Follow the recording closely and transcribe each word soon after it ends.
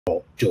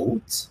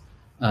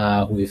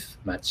JWT with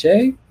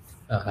Maciej.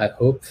 I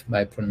hope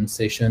my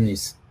pronunciation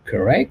is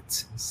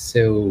correct.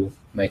 So,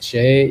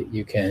 Maciej,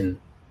 you can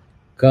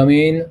come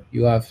in.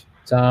 You have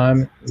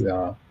time. We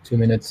are 2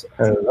 minutes.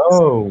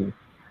 Hello,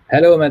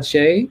 Hello,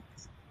 Maciej.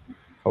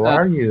 how Uh,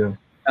 are you?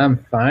 I'm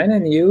fine,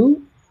 and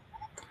you?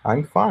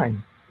 I'm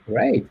fine.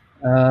 Great.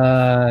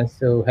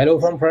 So, hello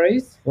from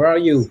Paris. Where are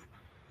you?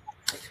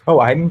 Oh,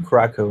 I'm in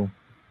Krakow,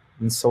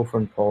 in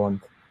southern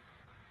Poland.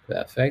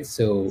 Perfect.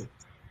 So,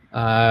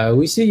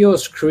 we see your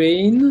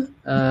screen.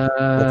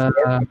 That's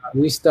good.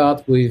 We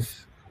start with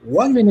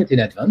 1 minute in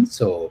advance.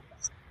 So,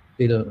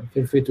 feel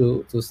free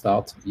to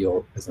start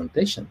your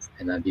presentation,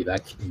 and I'll be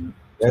back in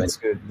 20 That's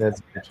good.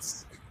 That's good.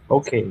 minutes.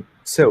 Okay,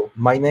 so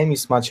my name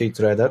is Maciej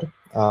Treder.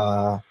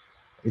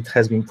 It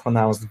has been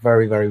pronounced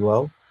very, very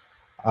well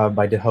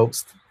by the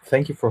host.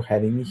 Thank you for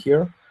having me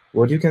here.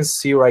 What you can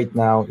see right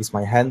now is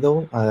my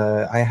handle.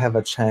 I have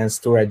a chance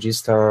to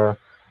register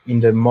in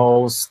the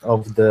most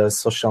of the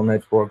social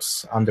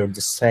networks under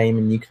the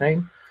same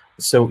nickname.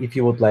 So if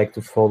you would like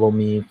to follow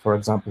me, for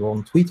example,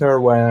 on Twitter,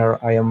 where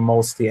I am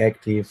mostly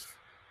active,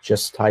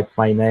 just type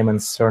my name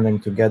and surname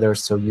together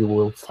so you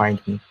will find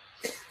me.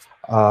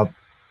 Uh,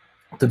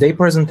 Today's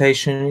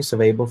presentation is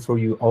available for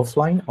you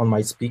offline on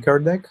my speaker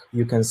deck.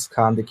 You can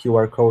scan the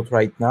QR code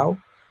right now.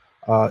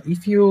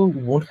 If you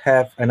won't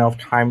have enough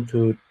time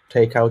to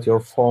take out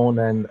your phone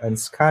and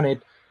scan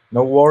it,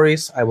 no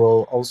worries. I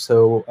will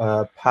also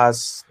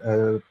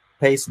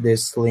paste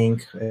this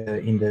link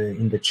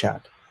in the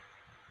chat.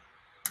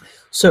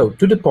 So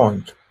to the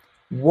point,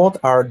 what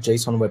are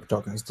JSON Web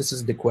Tokens? This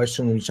is the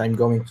question which I'm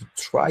going to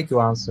try to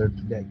answer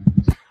today.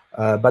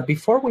 But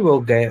before we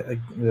will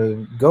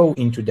go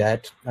into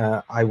that,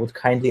 I would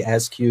kindly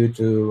ask you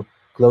to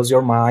close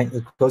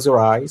your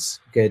eyes,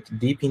 get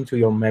deep into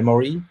your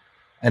memory,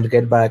 and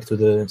get back to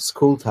the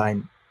school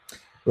time.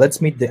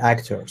 Let's meet the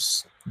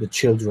actors, the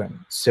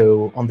children.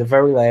 So on the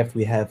very left,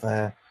 we have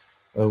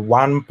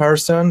one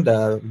person,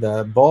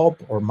 the Bob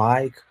or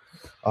Mike,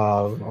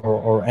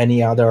 or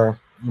any other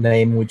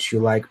name which you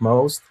like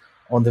most.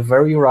 On the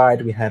very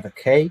right, we have a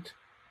Kate.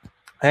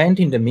 And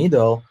in the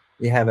middle,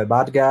 we have a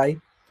bad guy,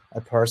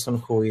 a person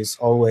who is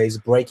always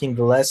breaking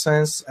the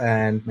lessons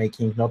and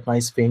making not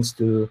nice things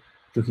to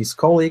his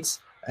colleagues.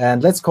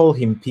 And let's call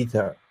him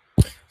Peter.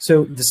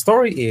 So the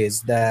story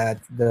is that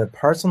the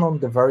person on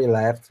the very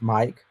left,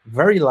 Mike,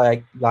 very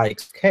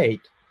likes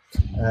Kate,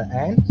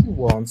 and he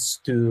wants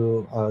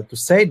to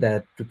say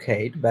that to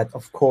Kate, but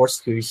of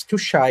course he is too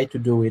shy to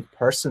do it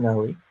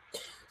personally.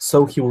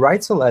 So he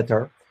writes a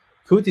letter,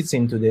 put it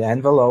into the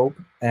envelope,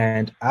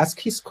 and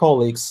asks his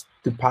colleagues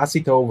to pass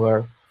it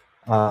over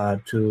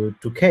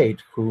to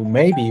Kate, who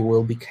maybe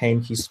will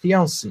become his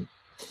fiancée.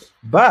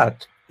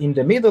 But in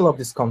the middle of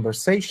this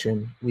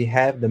conversation, we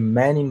have the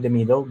man in the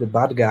middle, the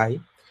bad guy,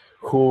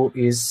 who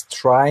is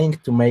trying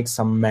to make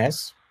some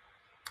mess.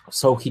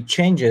 So he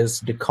changes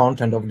the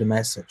content of the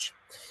message.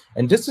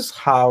 And this is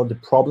how the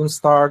problem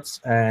starts,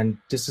 and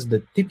this is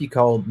the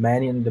typical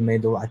man in the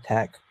middle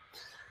attack.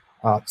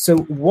 So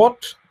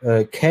what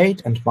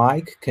Kate and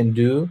Mike can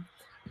do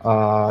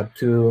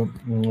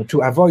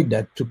to avoid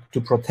that,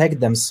 to protect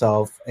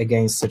themselves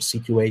against such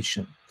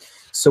situation.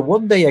 So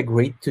what they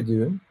agreed to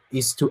do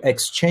is to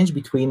exchange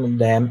between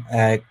them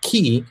a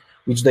key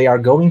which they are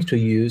going to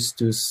use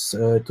to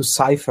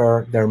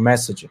cipher their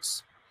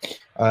messages.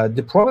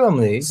 The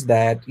problem is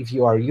that if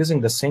you are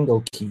using the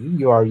single key,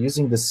 you are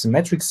using the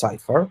symmetric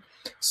cipher.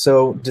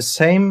 So the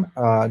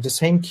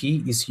same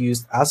key is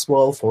used as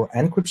well for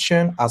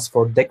encryption as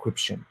for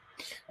decryption.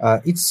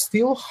 It's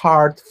still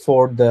hard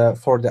for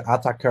the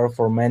attacker,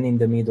 for man in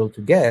the middle,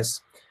 to guess.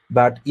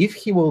 But if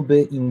he will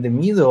be in the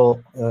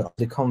middle of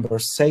the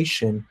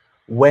conversation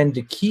when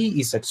the key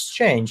is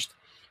exchanged,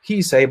 he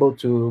is able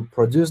to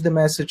produce the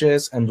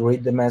messages and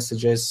read the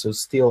messages, so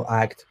still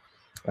act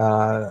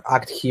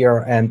here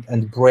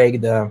and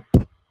break the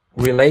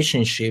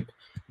relationship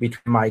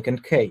between Mike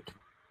and Kate.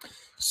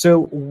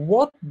 So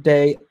what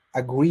they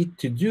agreed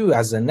to do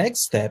as a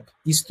next step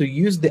is to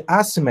use the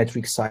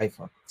asymmetric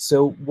cipher.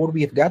 So what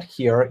we've got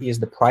here is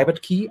the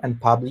private key and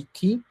public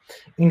key.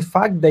 In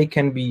fact, they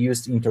can be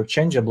used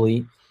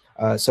interchangeably.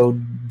 So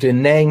the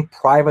name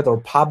private or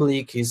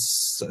public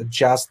is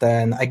just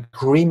an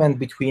agreement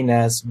between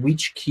us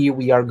which key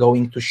we are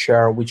going to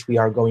share, which we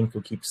are going to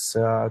keep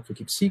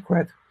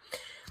secret.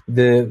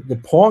 The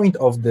point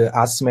of the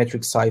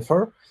asymmetric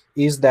cipher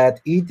is that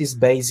it is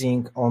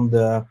basing on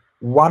the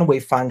one-way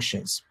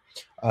functions.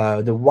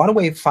 The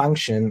one-way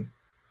function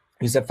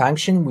is a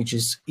function which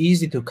is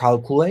easy to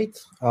calculate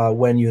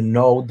when you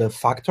know the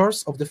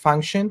factors of the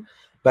function,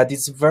 but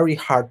it's very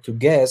hard to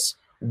guess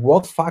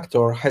what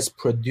factor has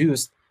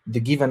produced the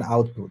given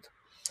output.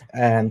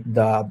 And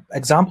the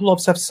example of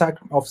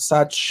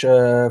such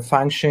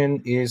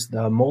function is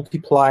the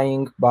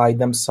multiplying by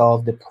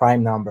themselves the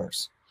prime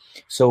numbers.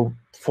 So,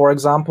 for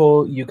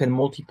example, you can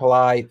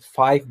multiply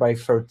 5 by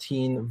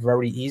 13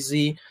 very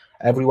easy.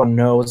 Everyone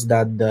knows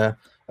that the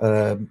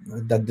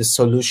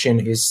solution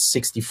is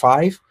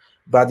 65,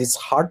 but it's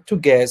hard to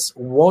guess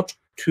what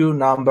two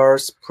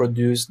numbers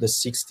produce the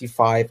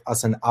 65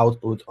 as an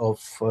output of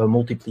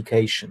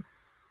multiplication.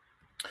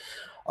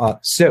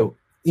 So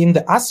in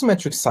the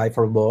asymmetric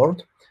cipher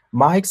board,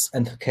 Mike's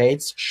and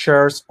Kate's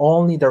shares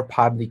only their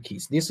public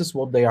keys. This is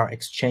what they are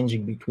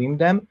exchanging between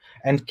them,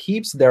 and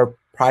keeps their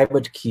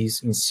private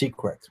keys in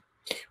secret.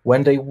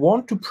 When they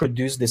want to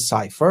produce the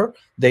cipher,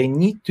 they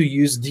need to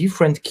use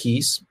different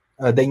keys.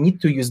 They need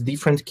to use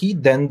different key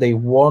than they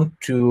want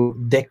to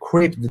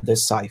decrypt the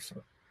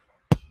cipher.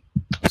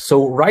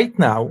 So right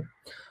now,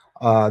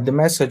 the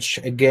message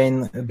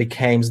again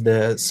becomes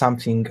the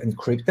something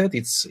encrypted.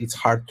 It's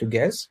hard to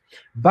guess.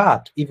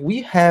 But if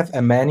we have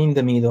a man in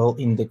the middle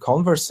in the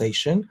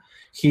conversation,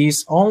 he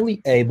is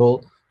only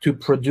able to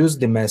produce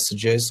the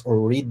messages or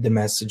read the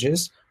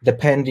messages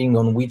depending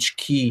on which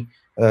key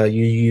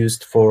you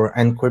used for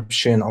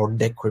encryption or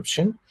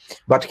decryption.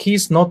 But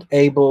he's not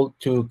able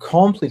to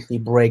completely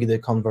break the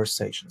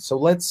conversation. So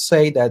let's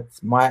say that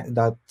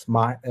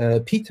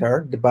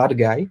Peter, the bad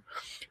guy,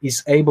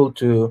 is able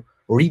to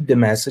read the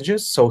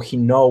messages, so he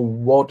knows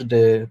what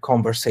the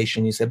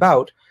conversation is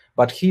about,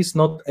 but he's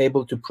not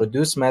able to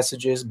produce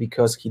messages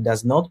because he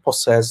does not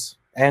possess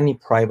any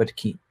private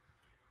key.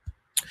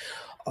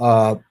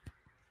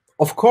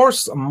 Of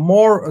course,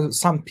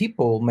 some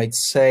people might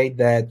say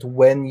that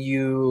when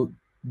you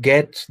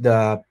get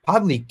the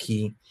public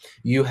key,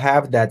 you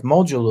have that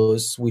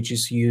modulus which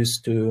is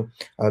used to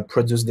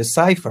produce the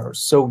cipher.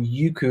 So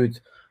you could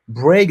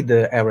break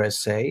the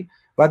RSA,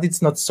 but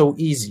it's not so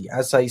easy.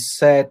 As I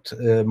said,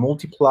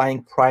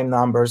 multiplying prime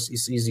numbers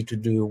is easy to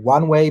do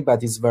one way,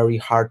 but it's very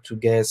hard to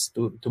guess,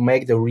 to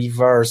make the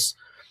reverse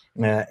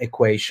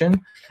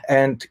equation.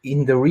 And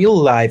in the real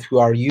life, we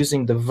are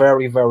using the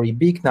very, very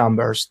big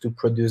numbers to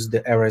produce the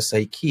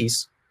RSA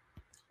keys,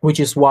 which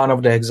is one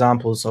of the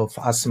examples of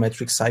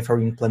asymmetric cipher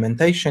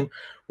implementation.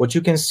 What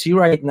you can see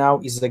right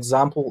now is an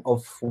example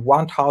of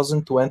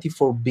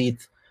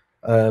 1024-bit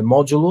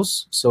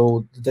modulus.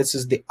 So this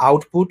is the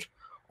output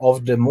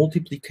of the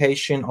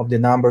multiplication of the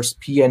numbers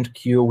P and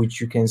Q,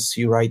 which you can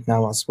see right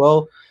now as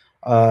well.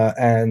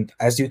 And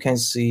as you can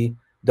see,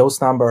 those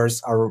numbers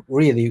are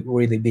really,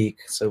 really big.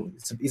 So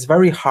it's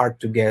very hard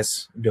to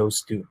guess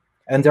those two.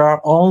 And there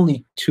are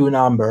only two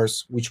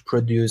numbers which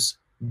produce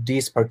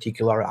this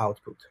particular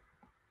output.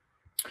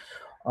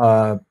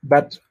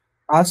 But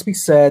as we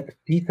said,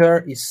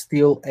 Peter is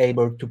still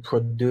able to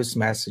produce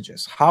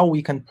messages. How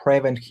we can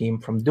prevent him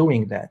from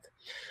doing that?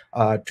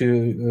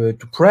 To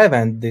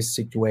prevent this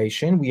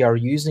situation, we are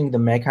using the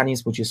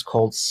mechanism which is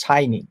called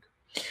signing.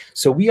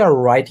 So we are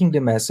writing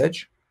the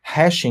message,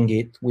 hashing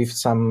it with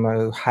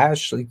some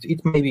hash.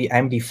 It may be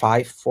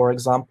MD5, for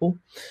example,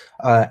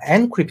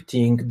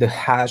 encrypting the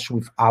hash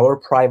with our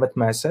private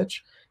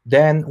message.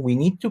 Then we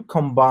need to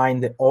combine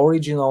the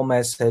original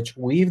message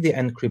with the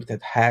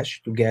encrypted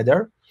hash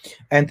together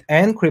and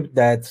encrypt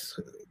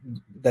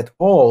that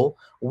all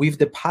with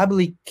the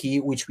public key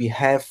which we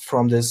have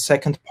from the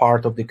second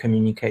part of the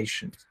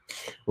communication.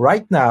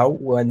 Right now,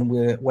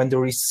 when the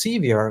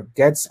receiver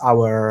gets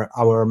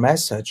our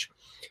message,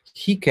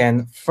 he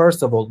can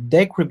first of all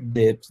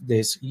decrypt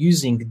this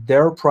using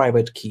their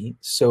private key.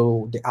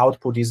 So the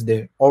output is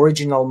the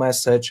original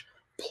message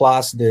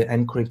plus the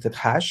encrypted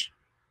hash.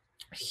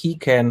 He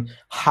can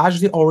hash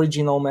the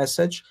original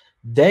message,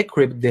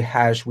 decrypt the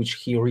hash which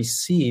he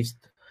received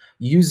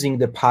using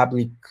the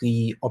public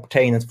key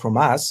obtained from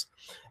us,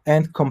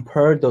 and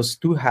compare those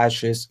two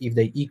hashes if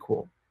they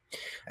equal.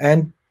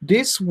 And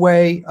this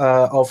way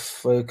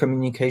of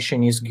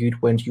communication is good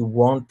when you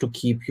want to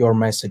keep your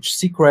message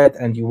secret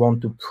and you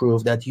want to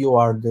prove that you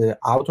are the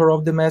author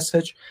of the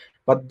message.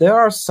 But there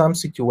are some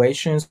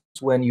situations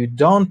when you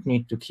don't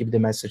need to keep the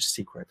message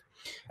secret.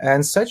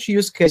 And such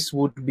use case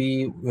would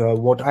be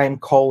what I'm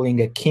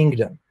calling a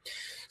kingdom.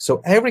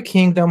 So every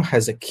kingdom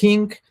has a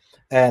king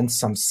and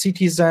some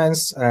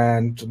citizens,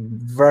 and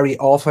very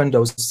often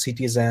those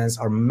citizens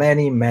are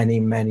many, many,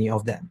 many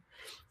of them.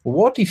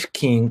 What if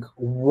king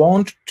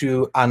want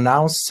to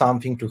announce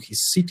something to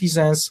his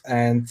citizens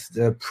and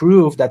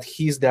prove that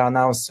he's the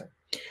announcer?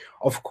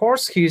 Of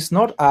course, he is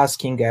not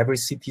asking every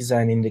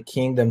citizen in the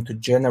kingdom to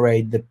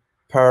generate the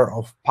pair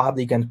of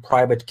public and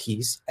private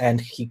keys, and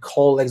he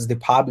collects the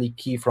public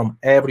key from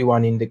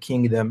everyone in the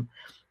kingdom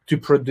to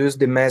produce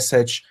the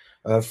message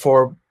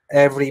for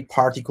every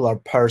particular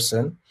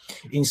person.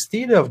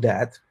 Instead of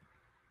that,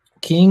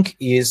 king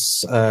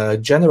is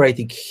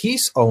generating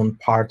his own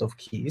part of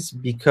keys,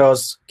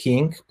 because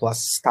king plus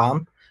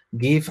stamp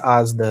give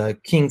us the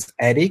king's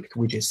edict,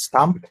 which is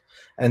stamped,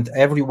 and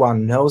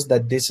everyone knows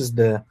that this is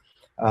the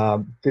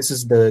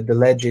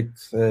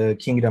legit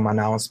kingdom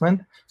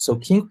announcement. So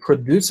king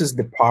produces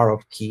the pair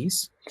of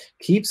keys,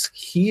 keeps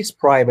his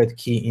private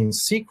key in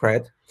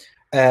secret,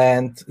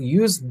 and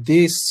use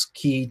this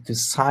key to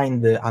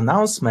sign the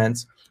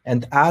announcements,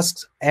 and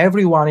asks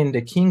everyone in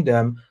the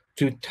kingdom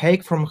to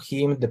take from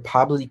him the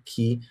public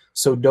key,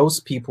 so those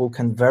people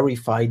can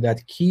verify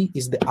that he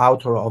is the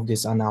author of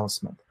this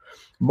announcement.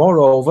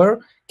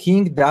 Moreover,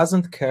 king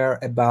doesn't care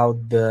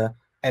about the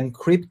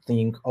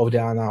encrypting of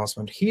the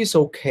announcement. He is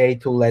okay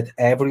to let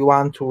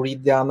everyone to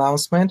read the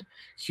announcement.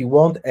 He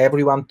wants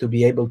everyone to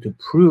be able to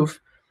prove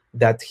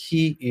that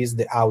he is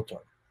the author.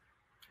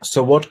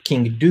 So what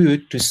King do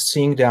to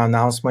sync the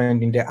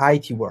announcement in the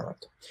IT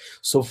world?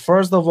 So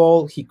first of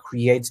all, he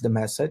creates the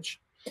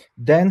message,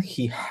 then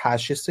he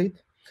hashes it,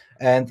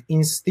 and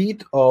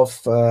instead of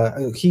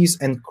he's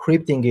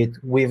encrypting it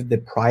with the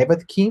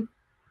private key,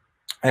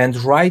 and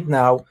right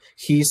now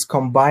he's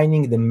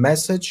combining the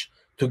message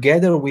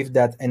together with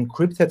that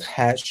encrypted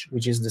hash,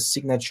 which is the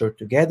signature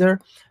together,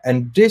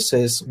 and this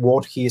is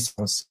what he is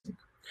announcing.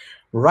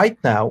 Right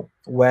now,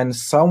 when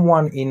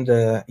someone in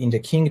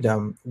the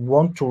kingdom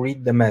want to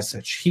read the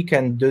message, he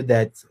can do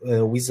that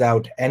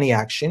without any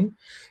action.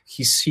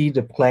 He see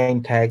the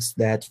plain text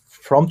that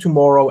from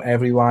tomorrow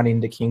everyone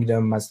in the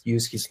kingdom must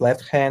use his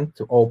left hand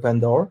to open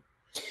door,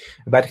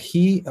 but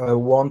he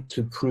want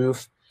to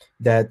prove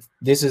that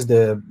this is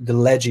the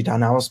legit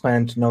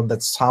announcement, not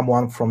that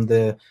someone from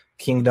the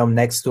kingdom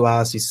next to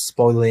us is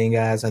spoiling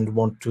us and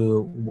want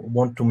to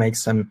make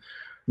some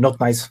not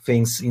nice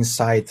things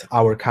inside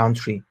our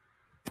country.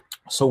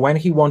 So when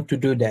he wants to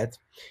do that,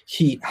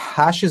 he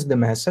hashes the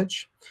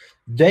message,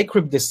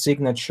 decrypt the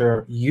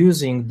signature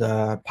using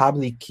the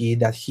public key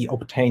that he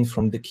obtained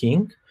from the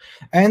king,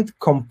 and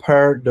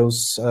compare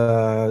those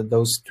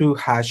two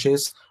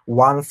hashes,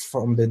 one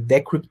from the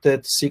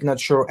decrypted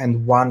signature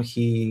and one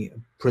he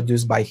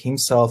produced by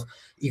himself,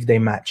 if they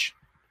match.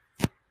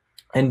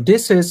 And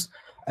this is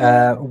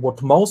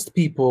what most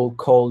people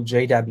call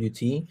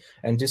JWT,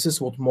 and this is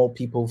what more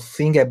people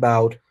think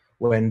about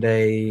when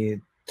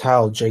they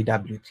tell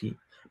JWT.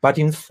 But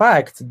in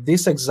fact,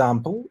 this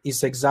example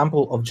is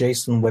example of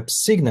JSON Web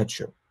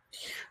Signature.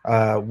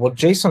 What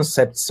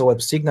JSON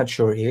Web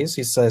Signature is,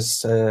 it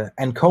says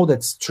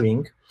encoded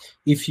string.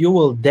 If you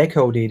will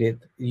decode it,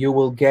 you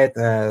will get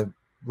a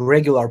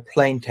regular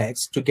plain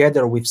text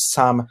together with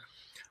some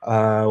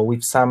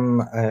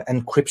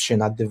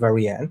encryption at the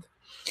very end.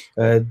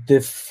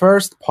 The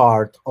first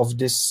part of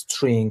this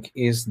string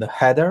is the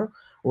header,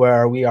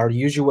 where we are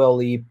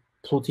usually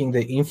putting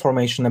the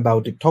information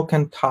about the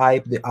token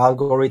type, the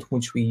algorithm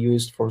which we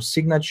used for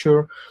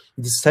signature.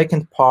 The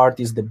second part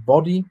is the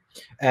body,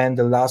 and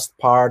the last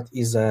part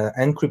is an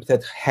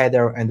encrypted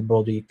header and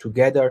body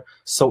together.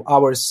 So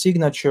our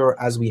signature,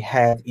 as we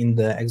had in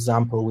the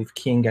example with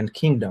king and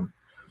kingdom.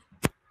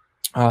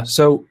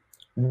 So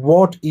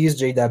what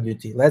is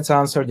JWT? Let's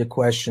answer the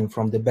question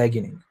from the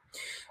beginning.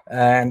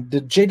 And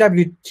the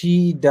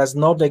JWT does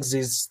not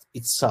exist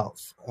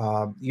itself.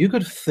 You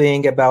could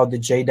think about the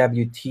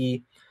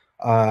JWT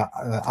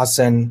as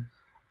an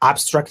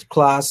abstract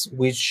class,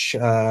 which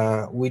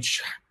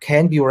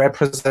can be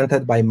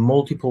represented by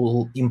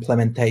multiple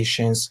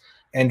implementations,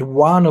 and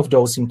one of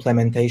those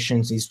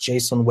implementations is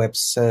JSON Web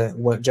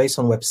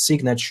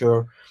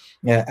Signature.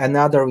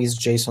 Another is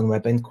JSON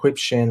Web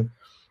Encryption,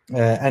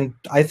 and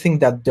I think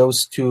that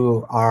those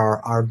two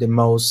are the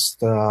most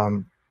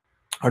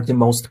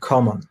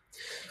common.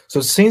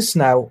 So since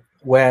now,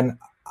 when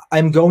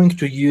I'm going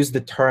to use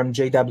the term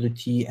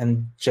JWT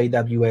and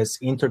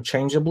JWS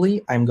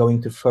interchangeably, I'm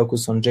going to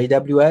focus on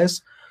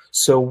JWS,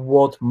 so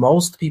what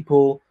most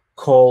people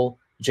call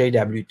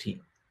JWT.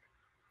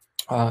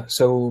 Let's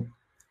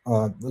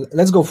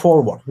go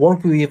forward.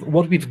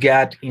 What we've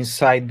got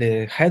inside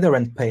the header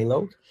and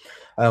payload,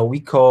 we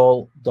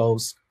call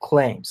those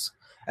claims.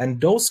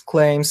 And those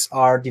claims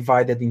are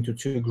divided into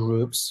two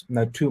groups,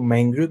 two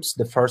main groups.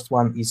 The first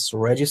one is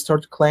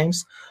registered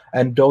claims,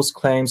 and those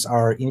claims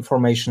are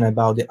information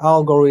about the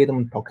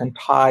algorithm, token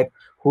type,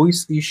 who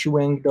is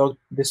issuing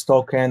this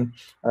token,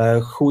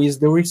 who is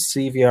the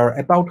receiver,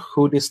 about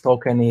who this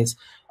token is,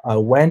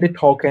 when the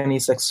token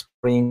is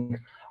expiring,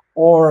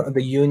 or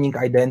the unique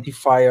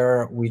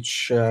identifier,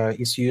 which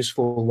is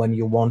useful when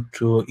you want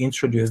to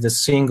introduce the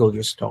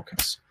single-use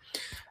tokens.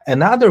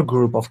 Another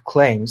group of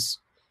claims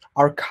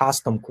are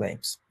custom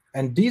claims,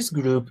 and this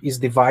group is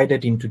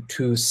divided into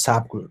two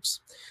subgroups,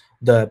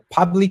 the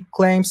public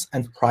claims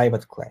and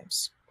private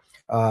claims.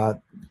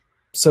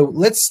 So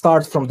let's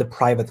start from the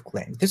private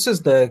claim. This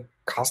is the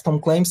custom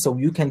claim, so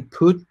you can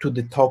put to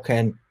the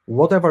token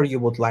whatever you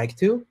would like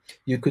to.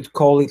 You could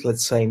call it,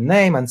 let's say,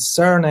 name and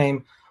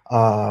surname,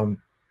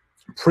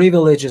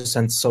 privileges,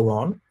 and so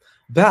on.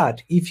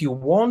 But if you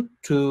want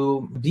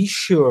to be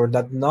sure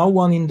that no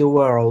one in the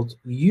world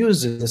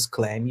uses this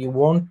claim, you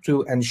want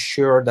to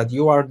ensure that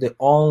you are the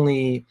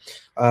only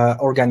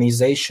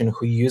organization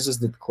who uses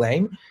the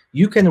claim,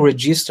 you can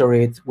register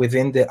it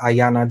within the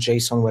IANA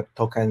JSON Web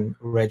Token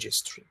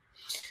registry.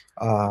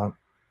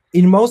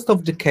 In most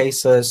of the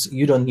cases,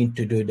 you don't need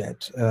to do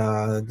that.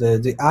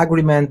 The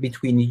agreement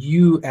between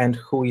you and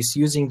who is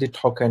using the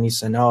token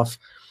is enough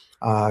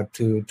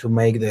to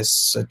make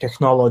this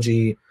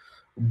technology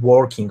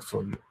working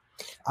for you.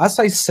 As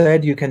I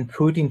said, you can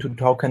put into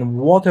token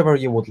whatever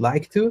you would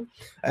like to,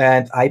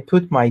 and I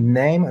put my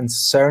name and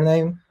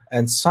surname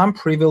and some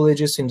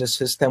privileges in the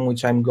system,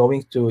 which I'm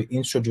going to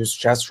introduce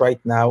just right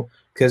now,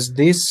 because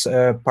this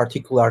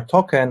particular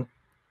token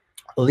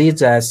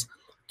leads us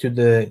to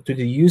the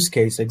use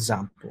case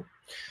example.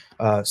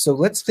 So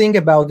let's think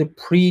about the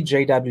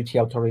pre-JWT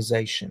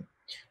authorization.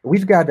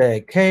 We've got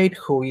Kate,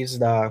 who is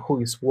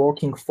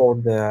working for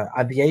the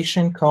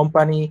aviation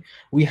company.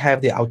 We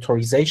have the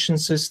authorization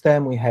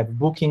system, we have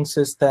booking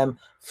system,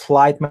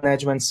 flight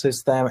management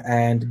system,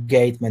 and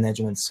gate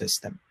management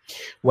system.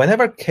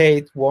 Whenever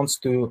Kate wants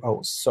to,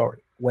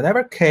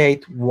 whenever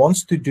Kate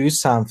wants to do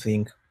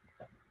something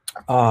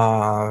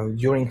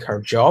during her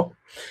job,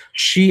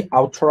 she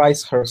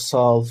authorizes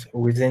herself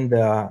within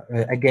the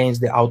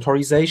against the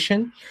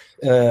authorization.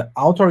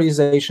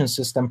 Authorization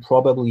system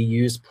probably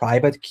use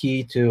private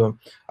key to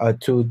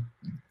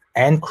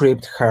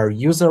encrypt her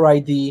user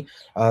ID.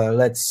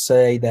 Let's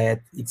say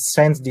that it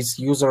sends this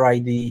user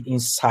ID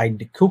inside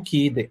the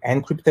cookie, the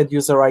encrypted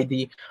user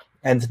ID.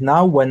 And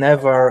now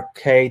whenever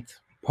Kate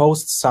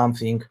posts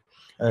something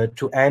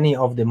to any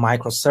of the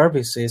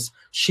microservices,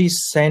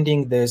 she's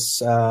sending this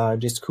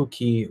this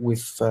cookie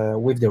with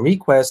the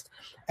request,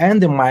 and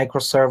the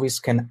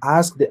microservice can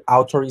ask the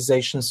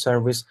authorization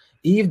service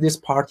if this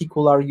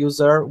particular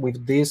user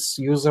with this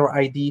user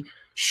ID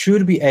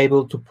should be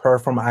able to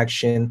perform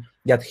action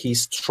that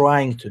he's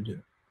trying to do.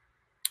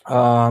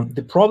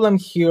 The problem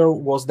here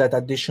was that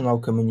additional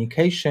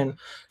communication.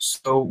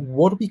 So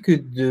what we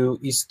could do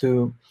is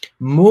to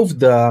move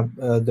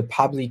the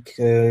public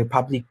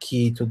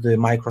key to the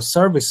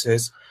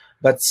microservices,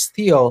 but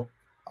still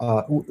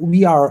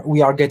we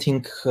are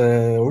getting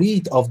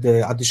rid of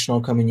the additional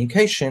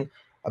communication.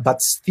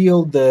 But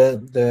still,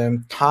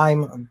 the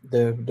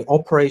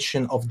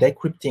operation of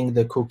decrypting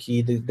the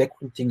cookie, the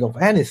decrypting of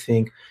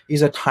anything,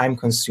 is a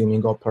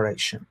time-consuming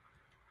operation.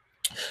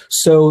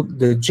 So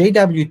the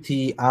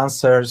JWT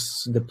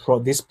answers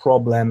this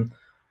problem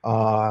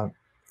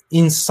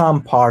in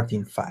some part,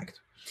 in fact.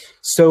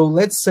 So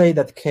let's say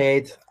that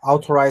Kate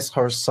authorized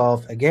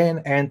herself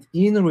again, and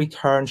in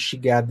return, she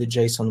got the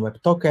JSON Web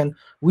Token,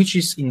 which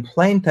is in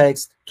plain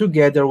text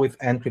together with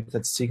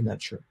encrypted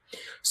signature.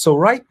 So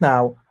right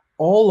now,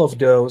 all of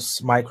those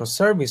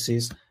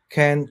microservices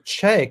can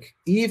check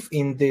if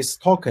in this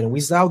token,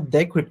 without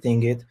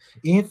decrypting it,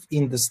 if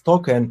in this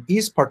token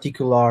is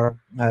particular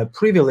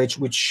privilege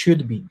which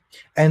should be.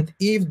 And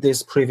if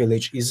this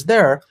privilege is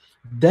there,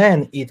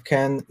 then it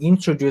can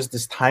introduce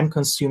this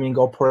time-consuming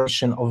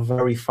operation of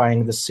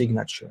verifying the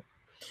signature.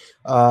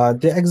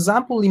 The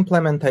example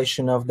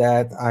implementation of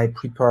that I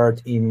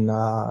prepared in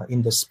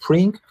the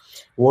spring.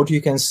 What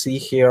you can see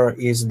here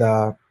is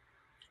the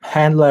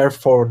handler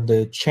for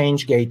the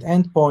change gate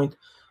endpoint.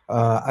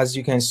 As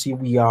you can see,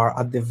 we are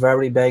at the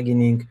very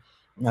beginning.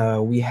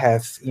 We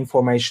have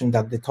information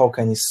that the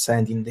token is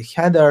sent in the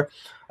header.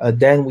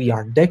 Then we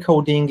are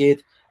decoding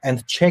it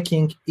and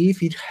checking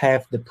if it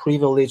have the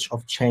privilege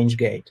of change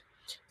gate.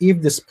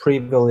 If this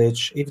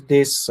privilege, if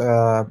this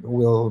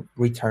will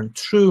return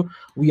true,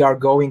 we are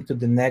going to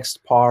the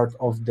next part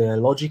of the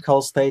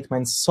logical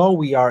statement. So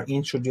we are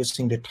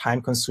introducing the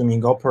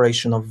time-consuming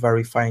operation of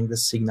verifying the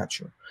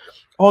signature.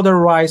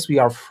 Otherwise, we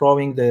are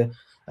throwing the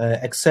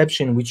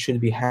exception which should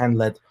be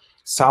handled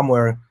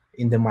somewhere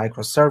in the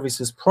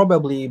microservices,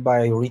 probably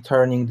by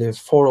returning the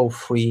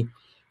 403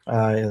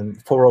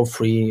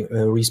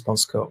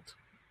 response code.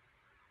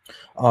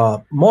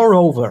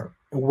 Moreover,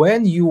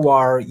 when you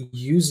are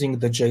using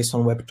the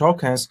JSON Web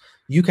Tokens,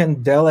 you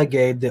can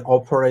delegate the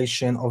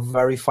operation of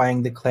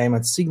verifying the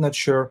claimant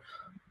signature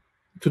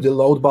to the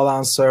load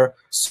balancer,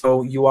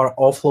 so you are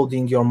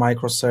offloading your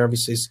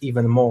microservices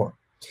even more.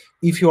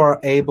 If you are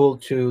able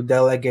to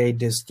delegate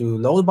this to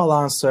load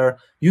balancer,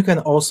 you can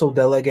also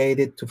delegate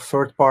it to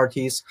third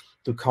parties,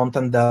 to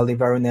content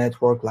delivery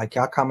network like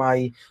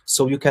Akami,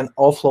 so you can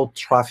offload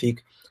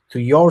traffic to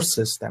your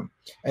system.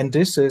 And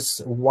this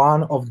is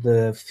one of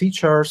the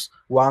features,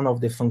 one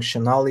of the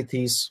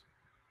functionalities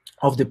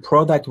of the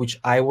product which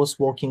I was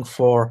working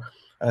for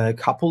a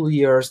couple of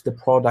years. The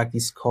product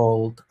is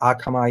called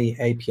Akami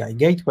API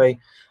Gateway,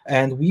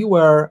 and we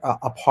were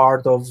a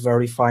part of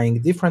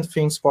verifying different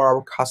things for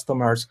our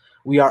customers.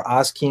 We are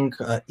asking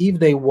if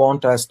they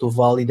want us to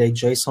validate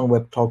JSON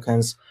Web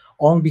Tokens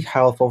on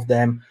behalf of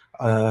them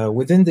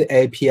within the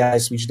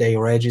APIs which they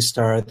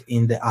registered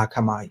in the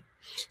Akami.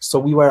 So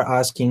we were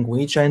asking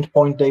which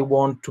endpoint they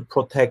want to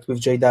protect with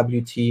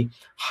JWT,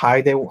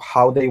 how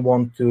they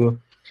want to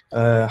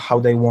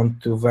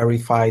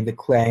verify the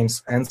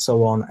claims, and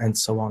so on and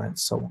so on and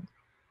so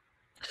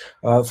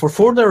on. For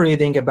further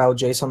reading about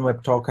JSON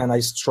Web Token, I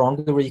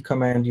strongly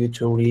recommend you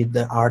to read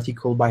the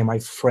article by my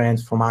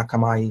friend from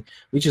Akami,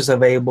 which is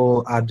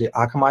available at the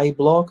Akami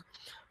blog.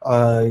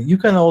 You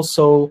can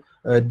also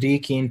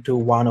dig into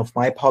one of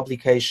my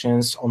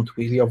publications on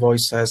Twilio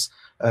Voices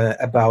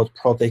about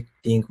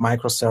protecting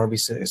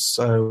microservices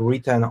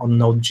written on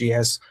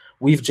Node.js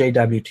with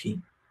JWT.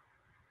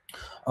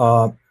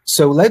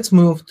 So let's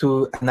move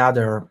to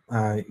another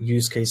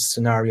use case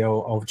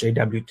scenario of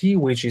JWT,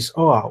 which is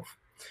OAuth.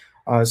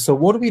 So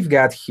what we've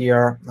got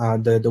here,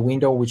 the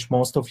window which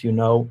most of you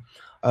know,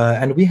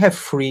 and we have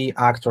three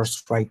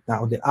actors right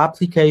now: the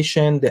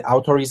application, the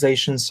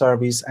authorization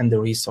service, and the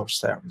resource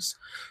service.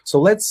 So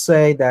let's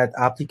say that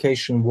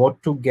application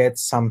want to get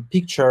some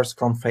pictures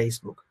from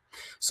Facebook.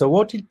 So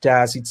what it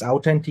does, it's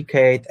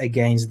authenticate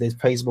against the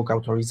Facebook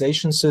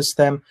authorization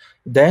system.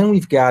 Then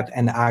we've got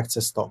an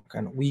access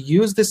token. We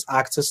use this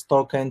access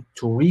token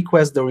to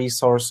request the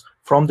resource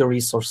from the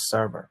resource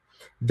server.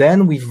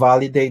 Then we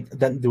validate,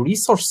 then the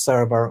resource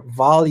server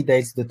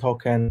validates the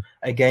token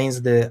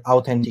against the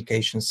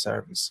authentication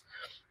service.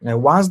 Now,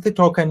 once the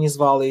token is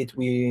valid,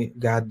 we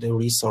got the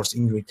resource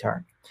in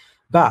return.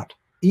 But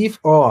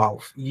if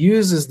OAuth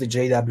uses the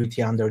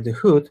JWT under the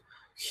hood,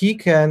 he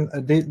can,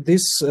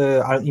 this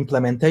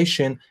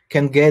implementation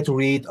can get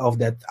rid of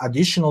that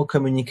additional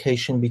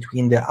communication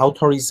between the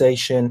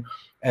authorization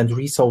and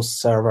resource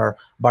server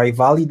by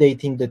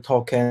validating the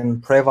token,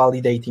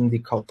 pre-validating the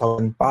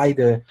token by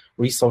the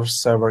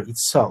resource server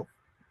itself.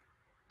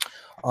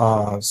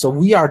 So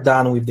we are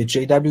done with the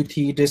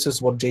JWT. This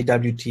is what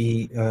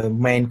JWT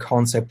main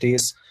concept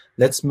is.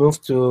 Let's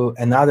move to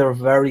another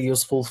very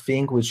useful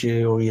thing which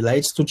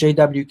relates to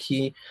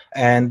JWT,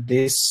 and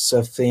this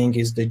thing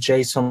is the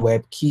JSON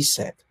Web Key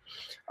Set.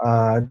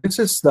 This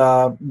is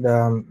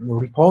the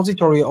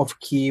repository of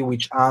key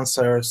which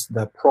answers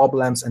the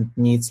problems and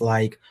needs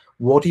like,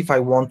 what if I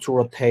want to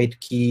rotate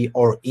key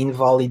or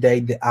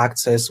invalidate the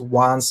access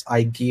once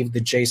I give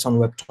the JSON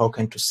Web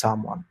Token to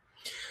someone?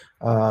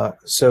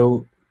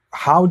 So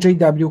how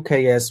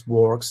JWKS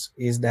works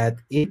is that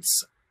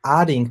it's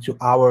adding to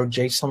our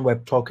JSON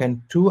Web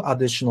Token two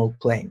additional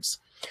claims.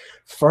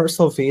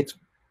 First of it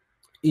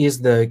is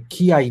the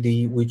key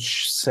ID,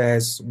 which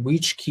says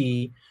which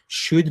key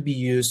should be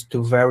used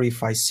to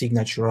verify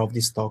signature of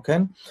this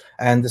token.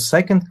 And the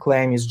second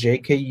claim is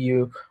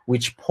JKU,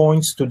 which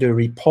points to the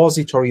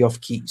repository of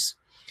keys.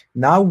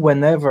 Now,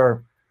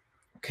 whenever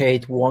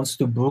Kate wants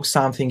to book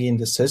something in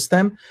the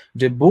system,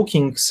 the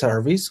booking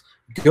service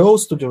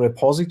goes to the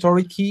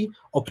repository key,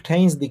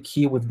 obtains the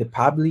key with the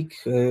public,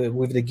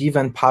 with the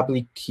given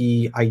public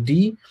key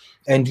ID,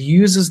 and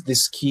uses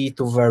this key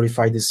to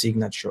verify the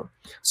signature.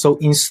 So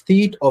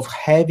instead of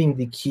having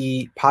the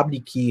key,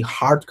 public key,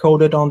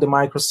 hard-coded on the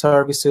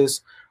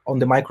microservices,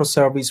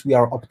 we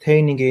are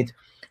obtaining it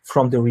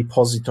from the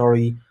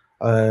repository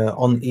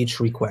on each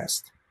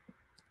request.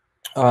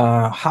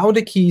 How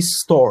the key is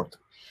stored?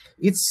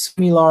 It's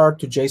similar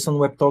to JSON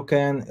Web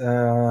Token,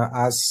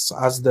 as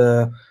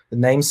the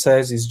name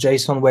says, is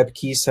JSON Web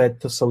Key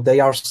Set, so they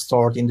are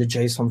stored in the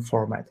JSON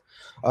format.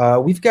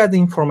 We've got the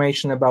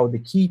information about the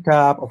key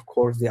tab, of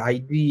course, the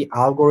ID,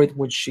 algorithm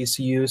which is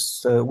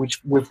used,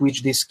 with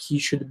which this key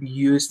should be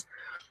used,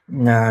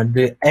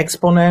 the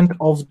exponent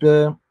of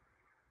the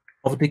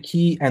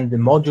key, and the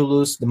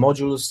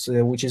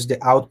modulus, which is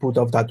the output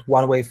of that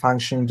one-way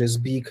function, this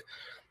big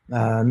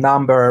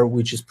number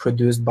which is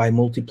produced by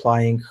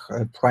multiplying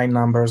prime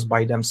numbers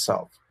by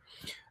themselves.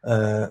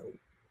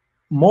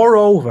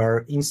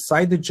 Moreover,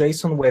 inside the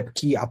JSON Web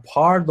Key, a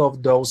part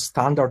of those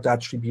standard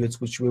attributes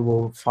which we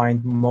will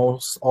find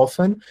most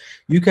often,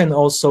 you can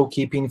also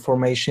keep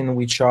information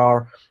which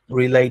are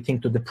relating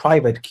to the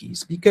private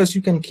keys, because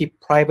you can keep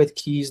private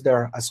keys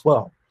there as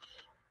well.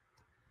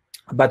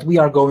 But we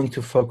are going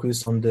to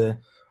focus on the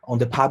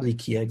public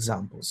key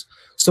examples.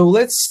 So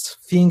let's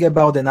think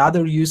about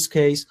another use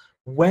case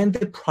when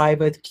the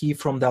private key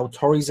from the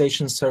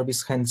authorization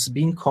service has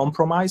been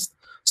compromised,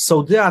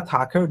 so the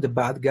attacker, the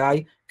bad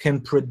guy, can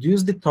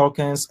produce the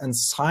tokens and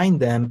sign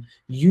them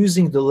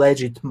using the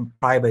legit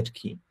private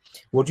key.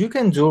 What you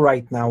can do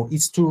right now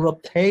is to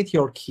rotate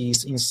your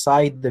keys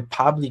inside the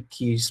public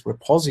keys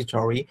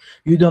repository.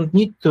 You don't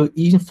need to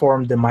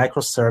inform the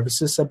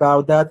microservices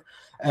about that.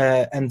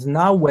 And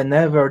now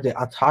whenever the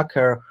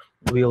attacker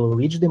will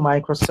reach the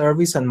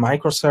microservice and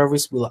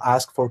microservice will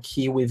ask for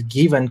key with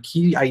given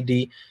key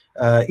ID,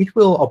 he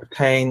will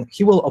obtain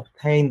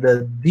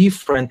the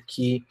different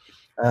key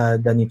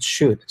than it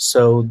should.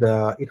 So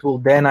it will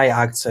deny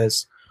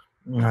access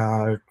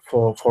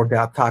for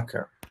the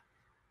attacker.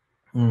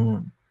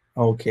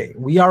 Okay,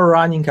 we are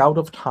running out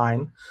of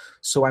time,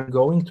 so I'm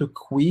going to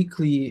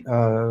quickly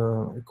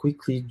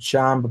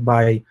jump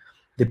by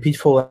the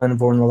pitfall and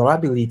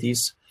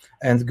vulnerabilities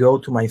and go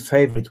to my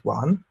favorite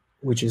one,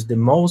 which is the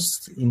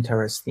most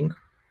interesting.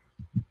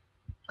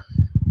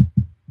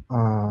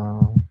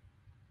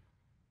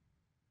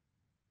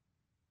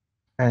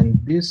 And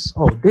this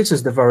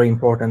is the very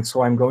important,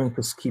 so I'm going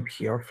to skip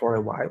here for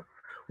a while.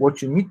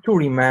 What you need to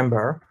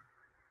remember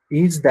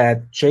is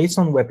that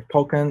JSON Web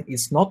Token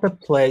is not a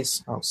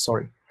place,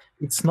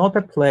 it's not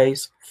a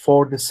place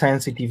for the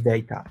sensitive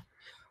data.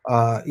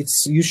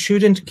 You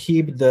shouldn't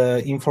keep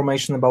the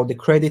information about the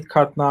credit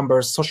card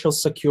numbers, social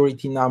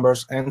security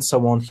numbers, and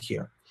so on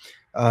here.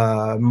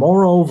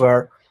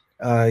 Moreover,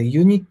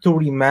 you need to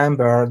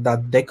remember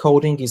that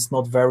decoding is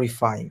not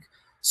verifying.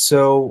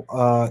 So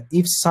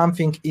if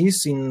something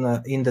is in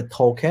the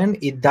token,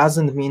 it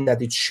doesn't mean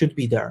that it should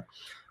be there.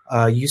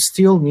 You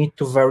still need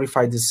to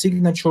verify the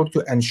signature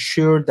to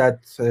ensure that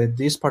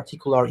this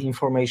particular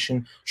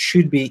information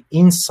should be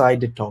inside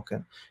the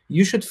token.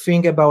 You should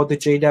think about the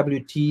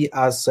JWT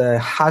as a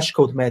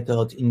hashcode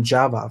method in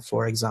Java,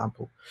 for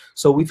example.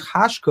 So with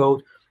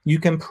hashcode, you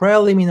can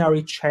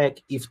preliminary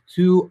check if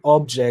two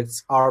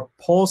objects are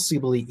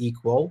possibly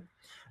equal.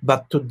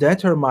 But to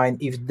determine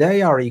if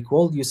they are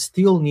equal, you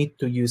still need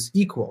to use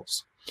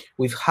equals.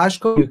 With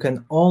hashcode, you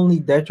can only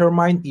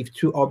determine if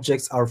two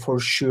objects are for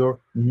sure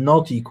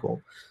not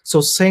equal. So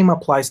same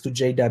applies to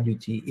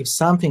JWT. If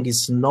something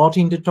is not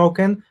in the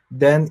token,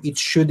 then it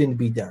shouldn't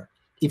be there.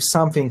 If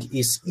something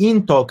is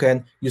in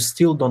token, you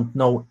still don't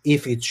know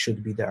if it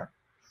should be there.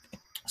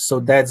 So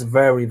that's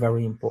very,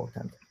 very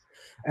important.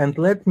 And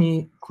let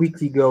me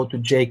quickly go to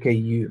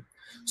JKU.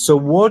 So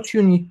what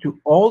you need to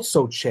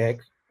also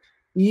check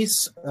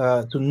is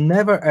to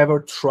never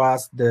ever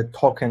trust the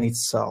token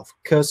itself,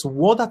 because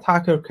what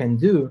attacker can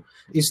do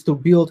is to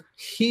build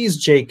his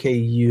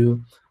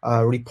JKU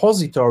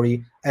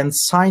repository and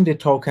sign the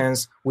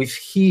tokens with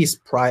his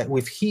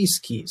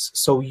keys.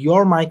 So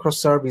your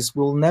microservice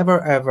will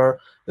never ever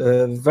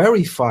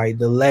verify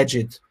the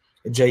legit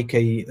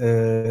JWKS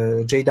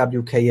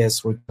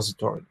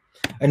repository.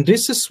 And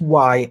this is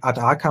why at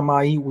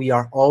Akami we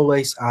are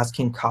always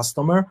asking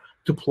customer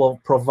to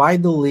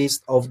provide the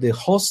list of the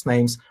host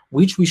names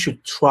which we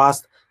should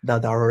trust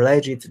that are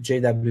legit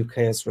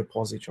JWKS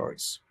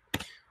repositories.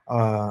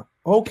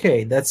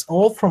 Okay, that's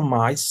all from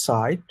my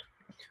side.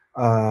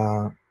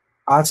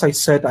 As I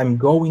said, I'm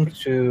going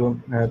to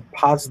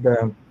pass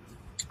the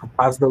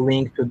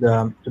link to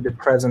the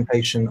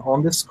presentation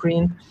on the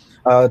screen,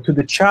 to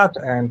the chat,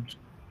 and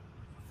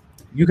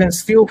you can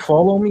still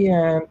follow me,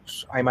 and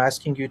I'm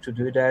asking you to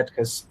do that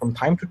because from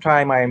time to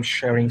time I am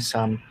sharing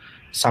some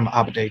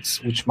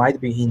updates which might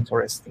be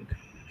interesting.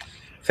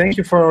 Thank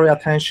you for your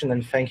attention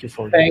and thank you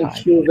for your time.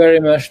 Thank you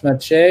very much,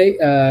 Maciej.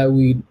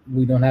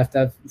 We don't have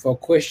that for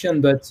question,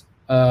 but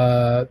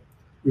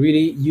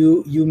really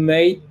you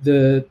made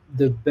the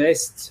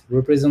best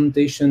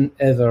representation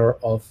ever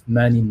of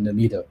man in the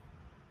middle.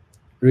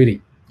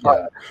 Really,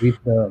 with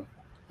the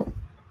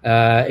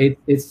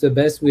it's the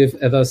best we've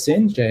ever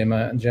seen.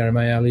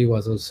 Jeremiah Lee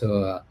was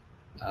also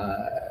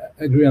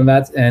agree on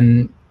that,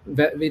 and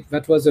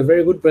that was a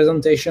very good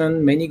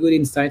presentation. Many good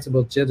insights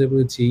about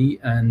JWT,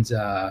 and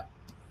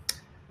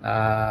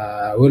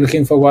we're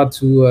looking forward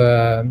to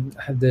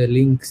have the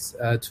links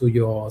to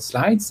your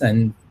slides,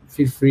 and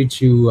feel free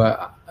to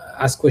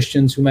ask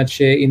questions to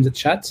Maciej in the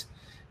chat.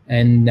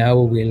 And now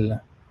we'll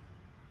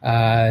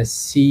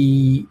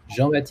see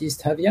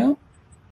Jean-Baptiste Javier.